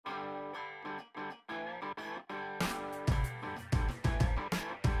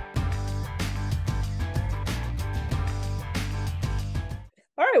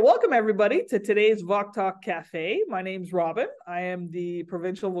All right, welcome everybody to today's Voc Talk Cafe. My name's Robin. I am the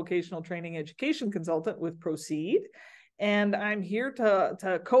Provincial Vocational Training Education Consultant with Proceed, and I'm here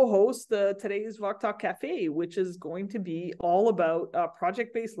to co-host today's Voc Talk Cafe, which is going to be all about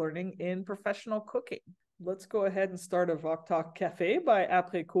project-based learning in professional cooking. Let's go ahead and start a Voc Talk Cafe by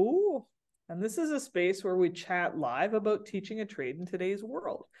Après-cours. And this is a space where we chat live about teaching a trade in today's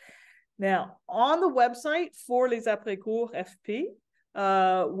world. Now, on the website for Les Après-cours FP,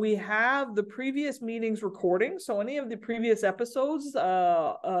 we have the previous meetings recording. So any of the previous episodes,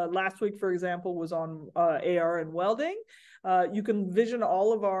 last week, for example, was on AR and welding. You can vision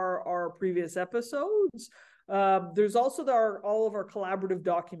all of our previous episodes. There's also all of our collaborative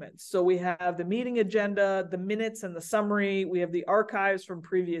documents. So we have the meeting agenda, the minutes and the summary. We have the archives from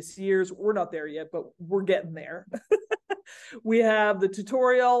previous years. We're not there yet, but we're getting there. We have the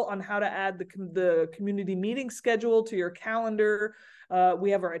tutorial on how to add the community meeting schedule to your calendar.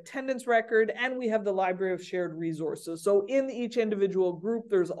 We have our attendance record, and we have the library of shared resources. So in each individual group,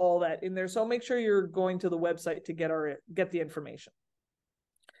 there's all that in there. So make sure you're going to the website to get the information.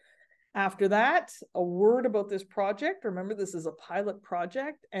 After that, a word about this project. Remember, this is a pilot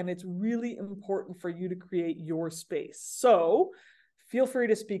project, and it's really important for you to create your space. So feel free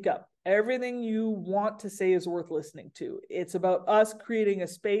to speak up. Everything you want to say is worth listening to. It's about us creating a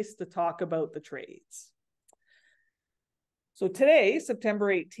space to talk about the trades. So today,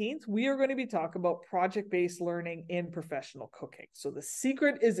 September 18th, we are going to be talking about project-based learning in professional cooking. So the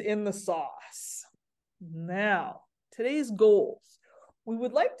secret is in the sauce. Now, today's goals. We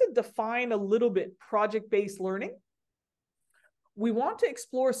would like to define a little bit project-based learning. We want to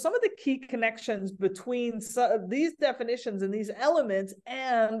explore some of the key connections between these definitions and these elements,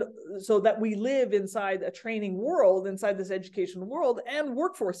 and so that we live inside a training world, inside this education world, and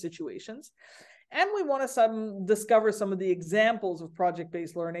workforce situations. And we want to discover some of the examples of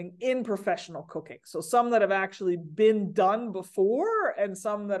project-based learning in professional cooking. So some that have actually been done before, and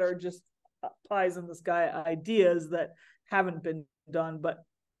some that are just pies in the sky ideas that haven't been done. But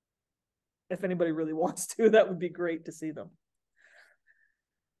if anybody really wants to, that would be great to see them.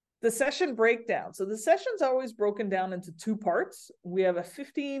 The session breakdown. So the session's always broken down into two parts. We have a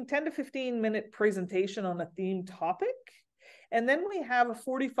 10 to 15 minute presentation on a themed topic. And then we have a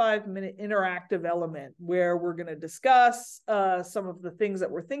 45-minute interactive element where we're going to discuss some of the things that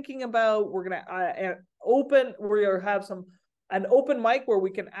we're thinking about. We're going to have an open mic where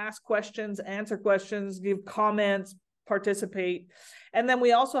we can ask questions, answer questions, give comments, participate. And then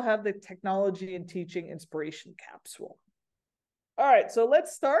we also have the technology and teaching inspiration capsule. All right, so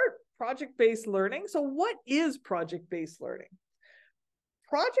let's start project-based learning. So what is project-based learning?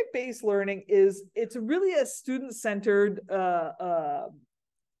 Project-based learning it's really a student-centered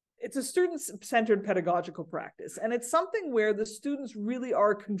pedagogical practice, and it's something where the students really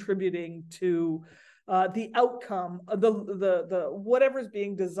are contributing to the outcome of the whatever's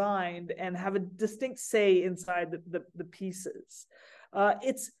being designed, and have a distinct say inside the pieces.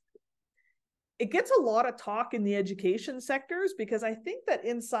 It gets a lot of talk in the education sectors, because I think that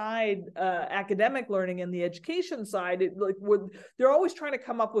inside academic learning and the education side, they're always trying to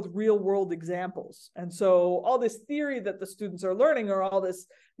come up with real world examples. And so all this theory that the students are learning, or all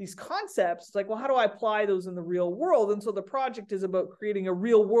these concepts, it's like, well, how do I apply those in the real world? And so the project is about creating a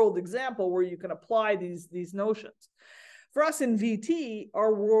real world example where you can apply these notions. For us in VT,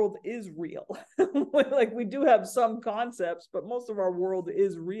 our world is real. Like, we do have some concepts, but most of our world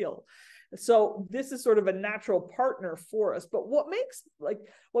is real. So this is sort of a natural partner for us. But what makes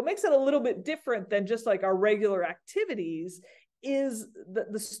it a little bit different than just like our regular activities is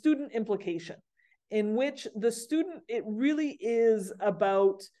the student implication, in which the student, it really is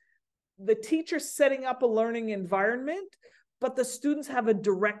about the teacher setting up a learning environment, but the students have a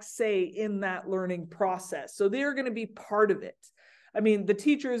direct say in that learning process. So they're going to be part of it. I mean, the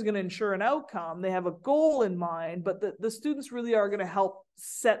teacher is going to ensure an outcome. They have a goal in mind, but the students really are going to help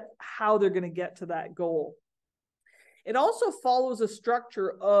set how they're going to get to that goal. It also follows a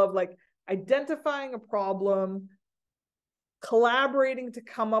structure of like identifying a problem, collaborating to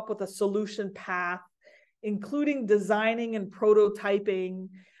come up with a solution path, including designing and prototyping,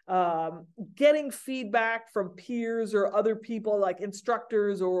 getting feedback from peers or other people like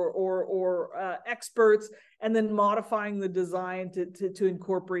instructors or experts, and then modifying the design to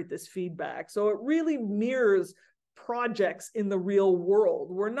incorporate this feedback. So it really mirrors projects in the real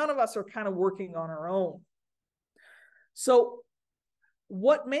world, where none of us are kind of working on our own. So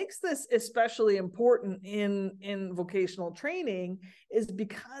what makes this especially important in vocational training is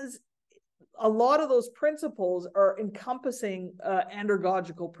because a lot of those principles are encompassing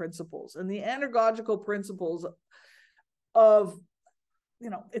andragogical principles, and the andragogical principles of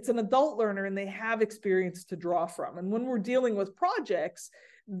it's an adult learner and they have experience to draw from. And when we're dealing with projects,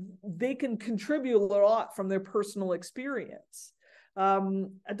 they can contribute a lot from their personal experience.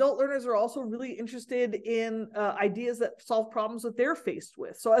 Adult learners are also really interested in ideas that solve problems that they're faced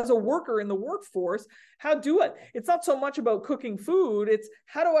with. So as a worker in the workforce, it's not so much about cooking food, it's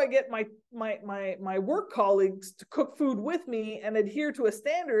how do I get my work colleagues to cook food with me and adhere to a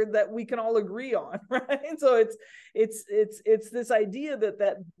standard that we can all agree on, right? So it's this idea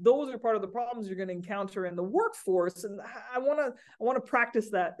that those are part of the problems you're going to encounter in the workforce, and I want to practice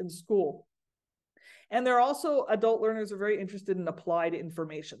that in school. And they're also, adult learners are very interested in applied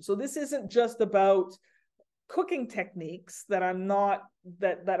information. So this isn't just about cooking techniques that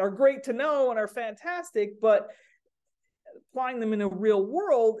are great to know and are fantastic, but applying them in a real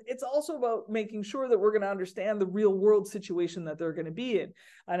world. It's also about making sure that we're going to understand the real world situation that they're going to be in.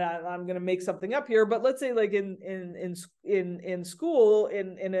 And I'm going to make something up here, but let's say like in school,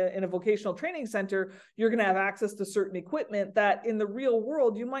 in a vocational training center, you're going to have access to certain equipment that in the real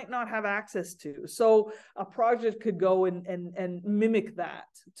world you might not have access to. So a project could go and mimic that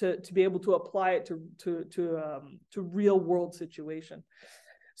to be able to apply it to real world situation.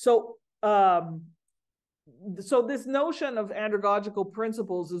 So this notion of andragogical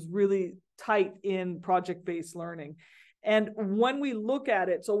principles is really tight in project-based learning. And when we look at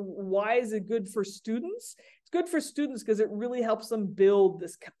it, so why is it good for students? It's good for students because it really helps them build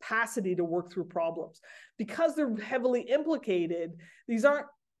this capacity to work through problems. Because they're heavily implicated, these aren't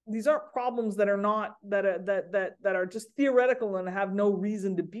problems that are just theoretical and have no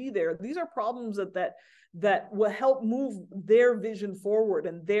reason to be there. These are problems that will help move their vision forward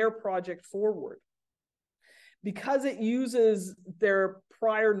and their project forward. Because it uses their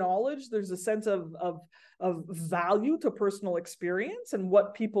prior knowledge, there's a sense of value to personal experience and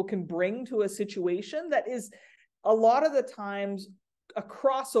what people can bring to a situation that is a lot of the times a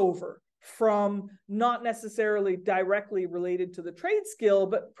crossover from not necessarily directly related to the trade skill,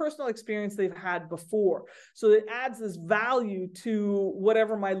 but personal experience they've had before. So it adds this value to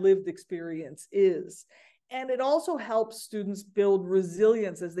whatever my lived experience is. And it also helps students build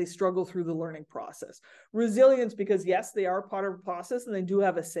resilience as they struggle through the learning process. Resilience because, yes, they are part of a process and they do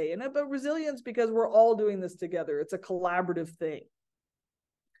have a say in it, but resilience because we're all doing this together. It's a collaborative thing.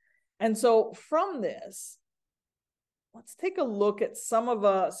 And so from this, let's take a look at some of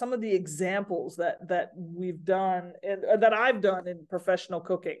the examples that we've done and that I've done in professional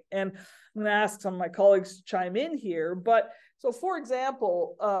cooking. And I'm going to ask some of my colleagues to chime in here. But so, for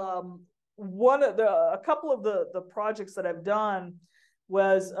example, a couple of the projects that I've done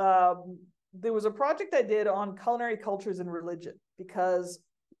was there was a project I did on culinary cultures and religion, because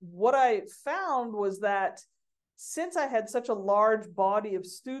what I found was that since I had such a large body of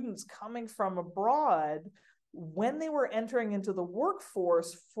students coming from abroad, when they were entering into the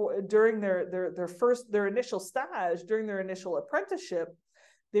workforce during their initial stage, during their initial apprenticeship,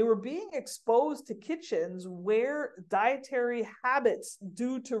 they were being exposed to kitchens where dietary habits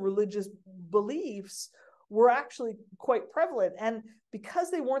due to religious beliefs were actually quite prevalent. And because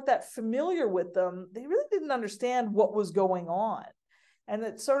they weren't that familiar with them, they really didn't understand what was going on. And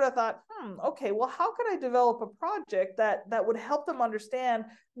it sort of thought, okay, well, how could I develop a project that would help them understand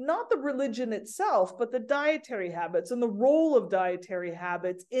not the religion itself, but the dietary habits and the role of dietary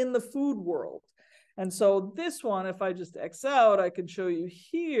habits in the food world? And so this one, if I just X out, I can show you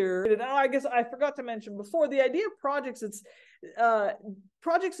here. And I guess I forgot to mention before, the idea of projects,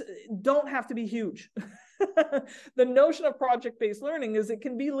 projects don't have to be huge. The notion of project-based learning is it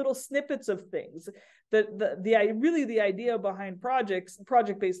can be little snippets of things. The idea behind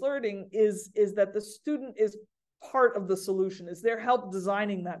project-based learning is that the student is part of the solution, is their help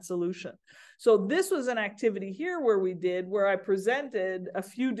designing that solution. So this was an activity here where I presented a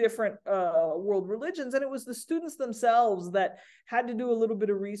few different world religions, and it was the students themselves that had to do a little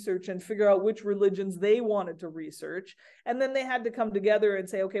bit of research and figure out which religions they wanted to research. And then they had to come together and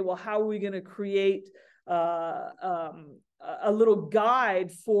say, okay, well, how are we going to create a little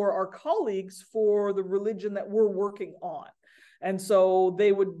guide for our colleagues for the religion that we're working on? And so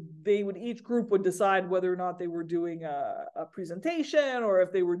each group would decide whether or not they were doing a presentation, or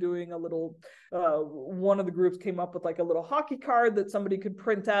if they were doing a little, one of the groups came up with like a little hockey card that somebody could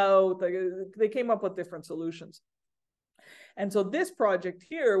print out. They came up with different solutions. And so this project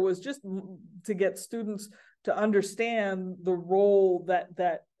here was just to get students to understand the role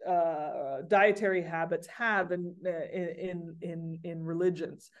that dietary habits have in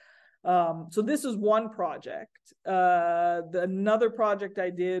religions. So this is one project. Another project I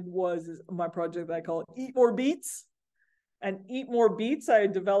did was my project I call Eat More Beets. And Eat More Beets I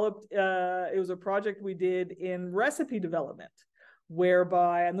developed, it was a project we did in recipe development,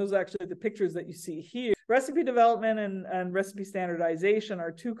 whereby, and those are actually the pictures that you see here, recipe development and recipe standardization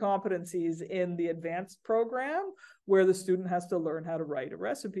are two competencies in the advanced program where the student has to learn how to write a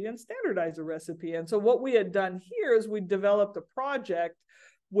recipe and standardize a recipe. And so what we had done here is we developed a project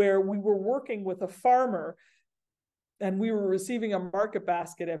where we were working with a farmer and we were receiving a market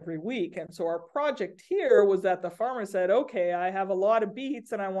basket every week. And so our project here was that the farmer said, okay, I have a lot of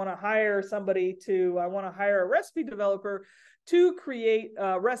beets and I want to hire a recipe developer to create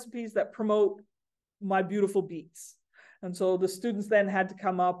recipes that promote my beautiful beets. And so the students then had to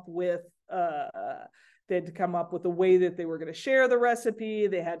come up with a way that they were going to share the recipe.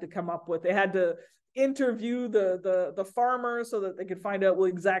 They had to interview the farmer so that they could find out, well,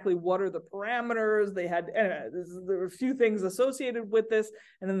 exactly what are the parameters. There were a few things associated with this.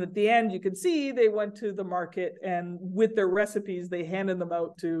 And then at the end, you can see they went to the market and with their recipes, they handed them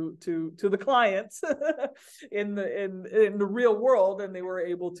out to the clients in the real world, and they were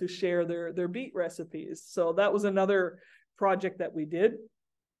able to share their beet recipes. So that was another project that we did.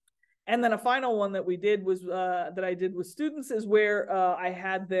 And then a final one that we did was that I did with students is where I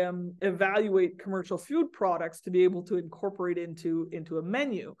had them evaluate commercial food products to be able to incorporate into a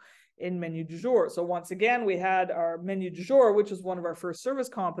menu in menu du jour. So once again, we had our menu du jour, which is one of our first service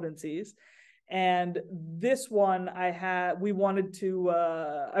competencies. And this one I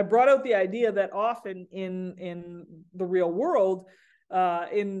brought out the idea that often in the real world,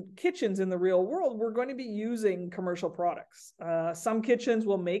 in kitchens in the real world, we're going to be using commercial products. Some kitchens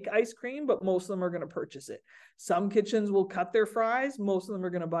will make ice cream, but most of them are going to purchase it. Some kitchens will cut their fries. Most of them are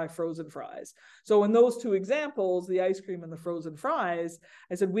going to buy frozen fries. So in those two examples, the ice cream and the frozen fries,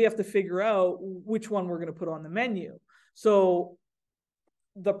 I said, we have to figure out which one we're going to put on the menu. So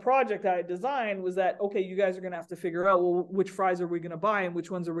the project I designed was that, okay, you guys are going to have to figure out, well, which fries are we going to buy and which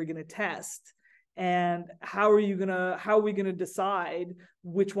ones are we going to test? And how are we going to decide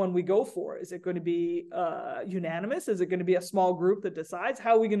which one we go for? Is it going to be unanimous? Is it going to be a small group that decides?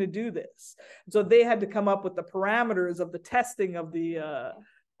 How are we going to do this? So they had to come up with the parameters of the testing of the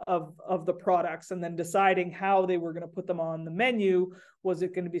products, and then deciding how they were going to put them on the menu. Was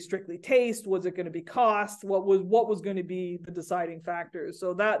it going to be strictly taste? Was it going to be cost? What was going to be the deciding factors?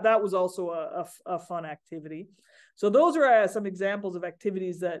 So that was also a fun activity. So those are some examples of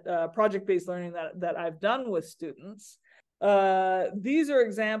activities that project-based learning that I've done with students. These are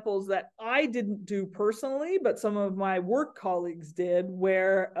examples that I didn't do personally, but some of my work colleagues did,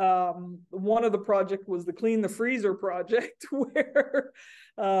 where one of the project was the Clean the Freezer project, where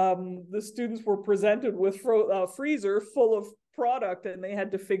the students were presented with a freezer full of product, and they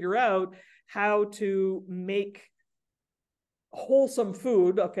had to figure out how to make wholesome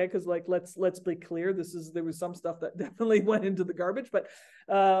food. Okay, because like let's be clear, there was some stuff that definitely went into the garbage, but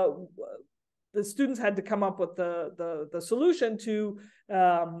the students had to come up with the solution to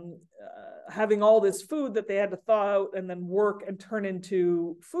having all this food that they had to thaw out and then work and turn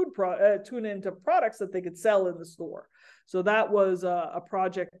into products that they could sell in the store. So that was a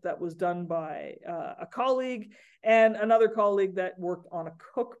project that was done by a colleague and another colleague that worked on a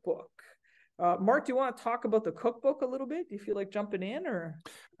cookbook. Marc, do you want to talk about the cookbook a little bit? Do you feel like jumping in, or?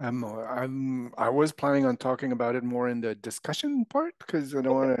 I was planning on talking about it more in the discussion part because I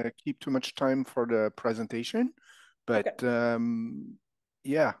don't want to keep too much time for the presentation. But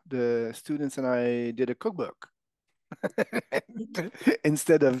yeah, the students and I did a cookbook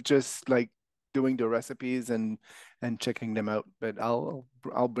instead of just like doing the recipes and checking them out. But I'll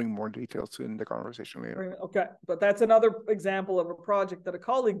bring more details in the conversation later. Okay, but that's another example of a project that a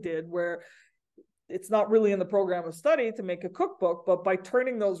colleague did where it's not really in the program of study to make a cookbook, but by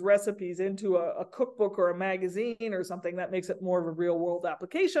turning those recipes into a cookbook or a magazine or something, that makes it more of a real world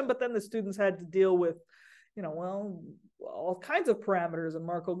application. But then the students had to deal with, all kinds of parameters, and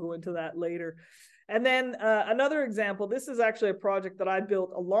Marc will go into that later. And then another example, this is actually a project that I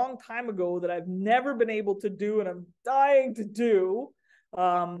built a long time ago that I've never been able to do, and I'm dying to do.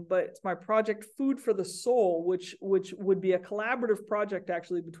 But it's my project Food for the Soul, which would be a collaborative project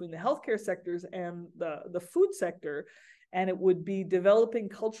actually between the healthcare sectors and the food sector. And it would be developing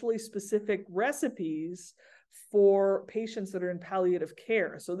culturally specific recipes for patients that are in palliative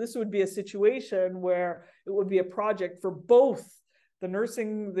care. So this would be a situation where it would be a project for both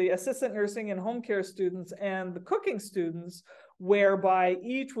the assistant nursing and home care students and the cooking students, whereby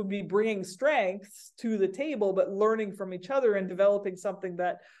each would be bringing strengths to the table, but learning from each other and developing something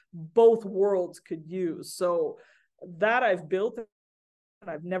that both worlds could use. So that I've built,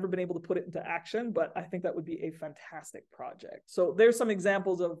 and I've never been able to put it into action, but I think that would be a fantastic project. So there's some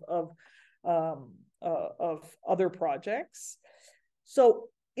examples of other projects. So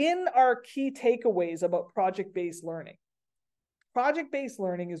in our key takeaways about project-based learning, project-based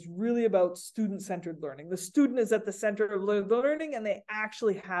learning is really about student-centered learning. The student is at the center of the learning, and they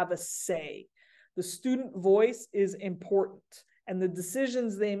actually have a say. The student voice is important, and the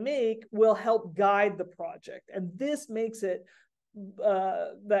decisions they make will help guide the project. And this makes it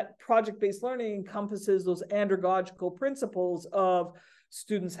that project-based learning encompasses those andragogical principles of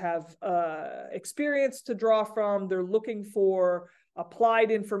students have experience to draw from, they're looking for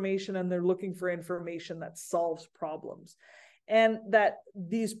applied information, and they're looking for information that solves problems. And that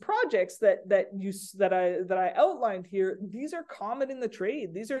these projects that I outlined here, these are common in the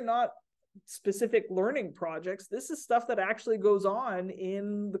trade. These are not specific learning projects. This is stuff that actually goes on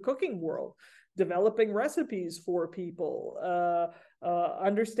in the cooking world, developing recipes for people,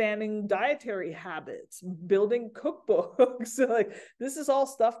 understanding dietary habits, building cookbooks. Like, this is all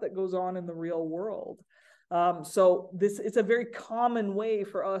stuff that goes on in the real world. So it's a very common way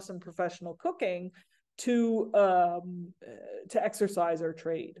for us in professional cooking to exercise our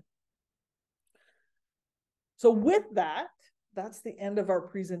trade. So with that, that's the end of our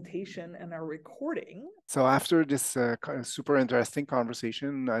presentation and our recording. So after this super interesting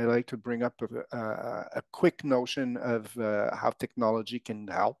conversation, I like to bring up a quick notion of how technology can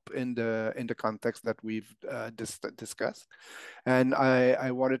help in the context that we've discussed. And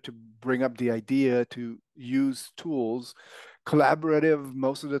I wanted to bring up the idea to use tools, collaborative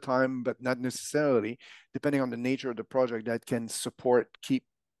most of the time, but not necessarily, depending on the nature of the project, that can keep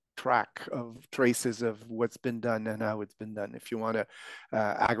track of traces of what's been done and how it's been done. If you want to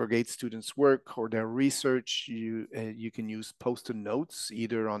aggregate students' work or their research, you can use post-it notes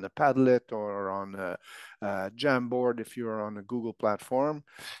either on a Padlet or on a Jamboard if you're on a Google platform,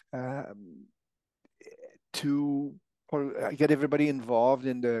 to get everybody involved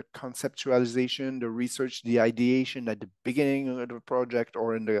in the conceptualization, the research, the ideation at the beginning of the project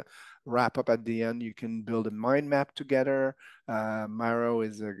or in the wrap up at the end. You can build a mind map together. Miro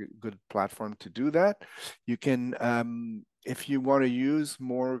is a good platform to do that. You can, if you want to use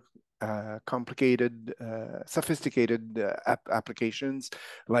more complicated, sophisticated applications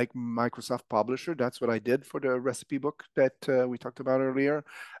like Microsoft Publisher, that's what I did for the recipe book that we talked about earlier.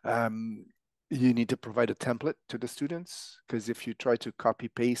 You need to provide a template to the students, because if you try to copy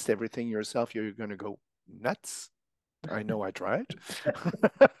paste everything yourself, you're going to go nuts. I know, I tried.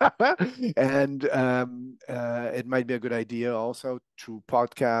 And it might be a good idea also through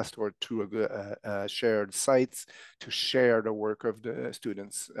podcast or through shared sites to share the work of the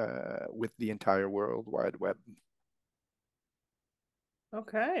students with the entire World Wide Web.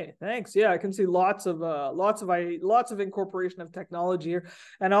 Okay, thanks. Yeah, I can see lots of incorporation of technology here,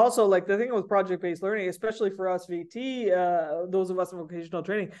 and also like the thing with project-based learning, especially for us VT, those of us in vocational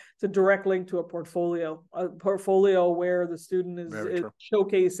training, it's a direct link to a portfolio where the student is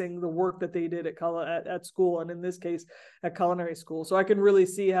showcasing the work that they did at school, and in this case, at culinary school. So I can really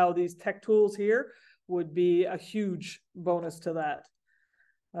see how these tech tools here would be a huge bonus to that.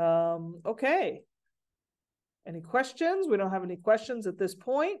 Okay. Any questions? We don't have any questions at this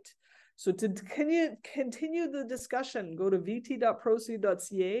point. So to continue the discussion, go to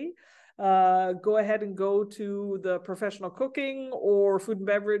vt.proceed.ca. Go ahead and go to the professional cooking or food and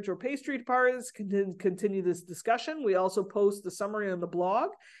beverage or pastry departments, continue this discussion. We also post the summary on the blog.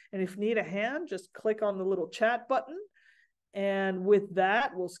 And if you need a hand, just click on the little chat button. And with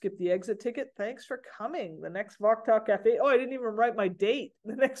that, we'll skip the exit ticket. Thanks for coming. The next Voc Talk Cafe. Oh, I didn't even write my date.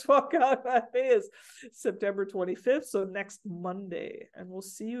 The next Voc Talk Cafe is September 25th. So next Monday. And we'll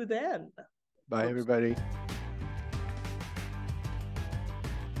see you then. Bye, everybody.